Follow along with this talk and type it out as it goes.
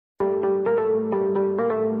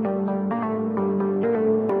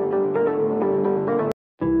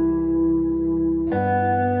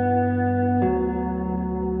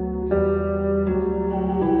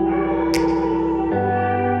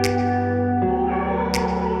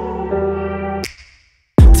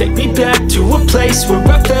Take me back to a place where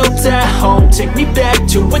I felt at home. Take me back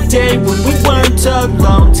to a day when we weren't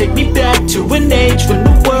alone. Take me back to an age when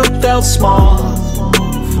the world felt small,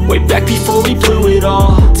 way back before we blew it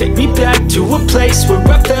all. Take me back to a place where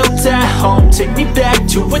I felt at home. Take me back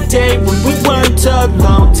to a day when we weren't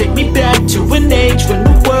alone. Take me back to an age when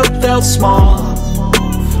the world felt small,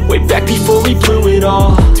 way back before we blew it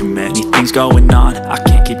all. Too many things going on, I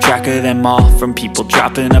can't keep track of them all. From people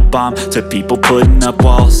dropping a bomb to people putting up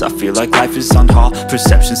walls. I feel like life is on hold,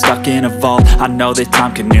 perception stuck in a vault. I know that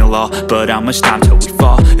time can heal all, but how much time till we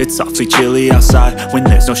fall? It's awfully chilly outside when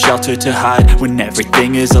there's no shelter to hide. When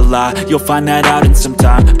everything is a lie, you'll find that out in some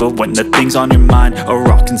time. But when the things on your mind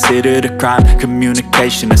are all considered a crime,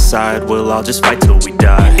 communication aside, we'll all just fight till we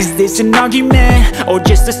die. Is this an argument or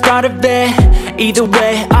just the start of it? Either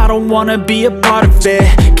way, I don't wanna be a part of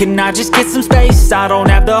it. Can I just get some space? I don't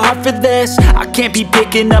have the heart for this. I can't be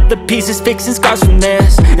picking up the pieces, fixing scars from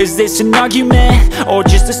this. Is this an argument or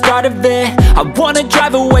just the start of it? I wanna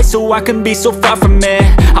drive away so I can be so far from it.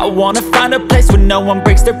 I wanna find a place where no one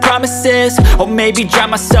breaks their promises, or maybe drown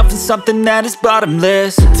myself in something that is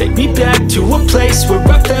bottomless. Take me back to a place where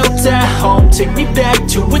I felt at home. Take me back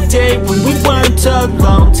to a day when we weren't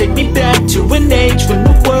alone. Take me back to an age when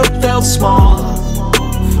the world felt small,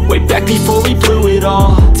 way back before we blew it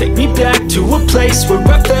all. Take me back to a place where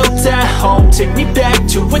I felt at home. Take me back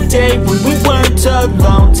to a day when we weren't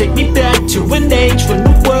alone. Take me back to an age when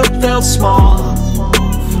the world felt small,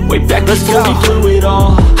 way back before we blew it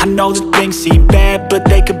all. I know that things seem bad, but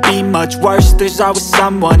they could be much worse. There's always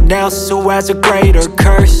someone else who has a greater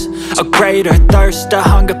curse, a greater thirst, a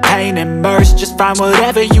hunger, pain, and mercy. Just find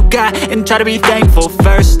whatever you got and try to be thankful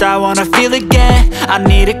first. I wanna feel again, I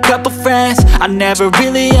need a couple friends. I never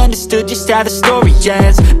really understood just how the story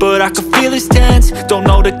ends, but I can feel it's tense, don't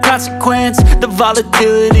know the consequence. The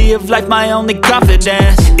volatility of life, my only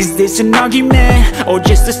confidence. Is this an argument or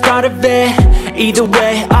just the start of it? Either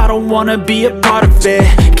way, I don't wanna be a part of it.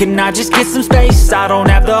 Can I just get some space? I don't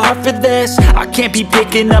have the heart for this. I can't be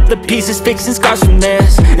picking up the pieces, fixing scars from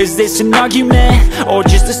this. Is this an argument or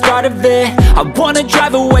just the start of it? I wanna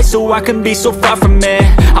drive away so I can be so far from it.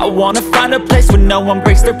 I wanna find a place where no one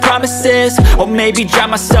breaks their promises, or maybe drown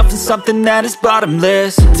myself in something that is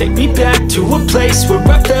bottomless. Take me back to a place where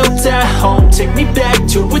I felt at home. Take me back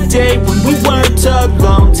to a day when we weren't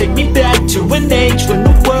alone. Take me back to an age when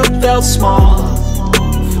the world felt small,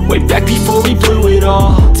 way back before we blew it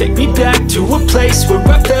all. Take me back to a place where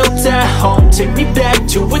I felt at home. Take me back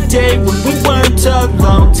to a day when we weren't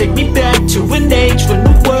alone. Take me back to an age when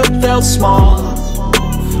the world felt small,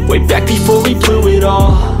 way back before we blew it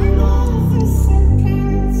all.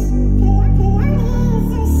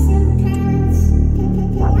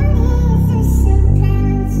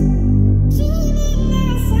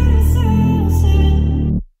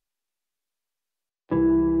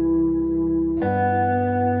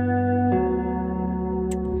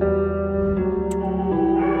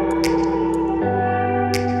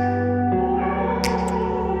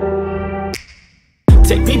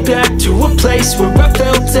 Take me back to a place where I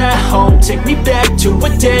felt at home. Take me back to a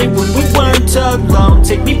day when we weren't alone.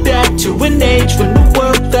 Take me back to an age when the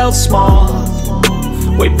world felt small,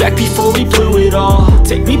 way back before we blew it all.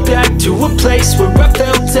 Take me back to a place where I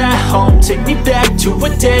felt at home. Take me back to a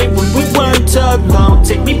day when we weren't alone.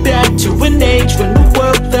 Take me back to an age when the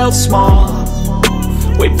world felt small,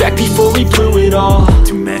 way back before we blew it all.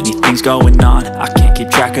 Too many things going on, I can't keep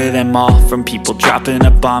track of them all. From people dropping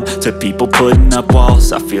a bomb to people putting up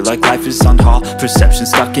walls. I feel like life is on hold, perception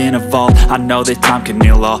stuck in a vault. I know that time can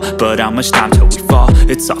heal all, but how much time till we fall?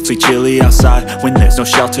 It's awfully chilly outside when there's no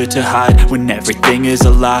shelter to hide. When everything is a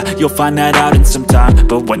lie, you'll find that out in some time.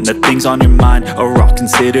 But when the things on your mind are all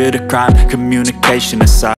considered a crime, communication aside,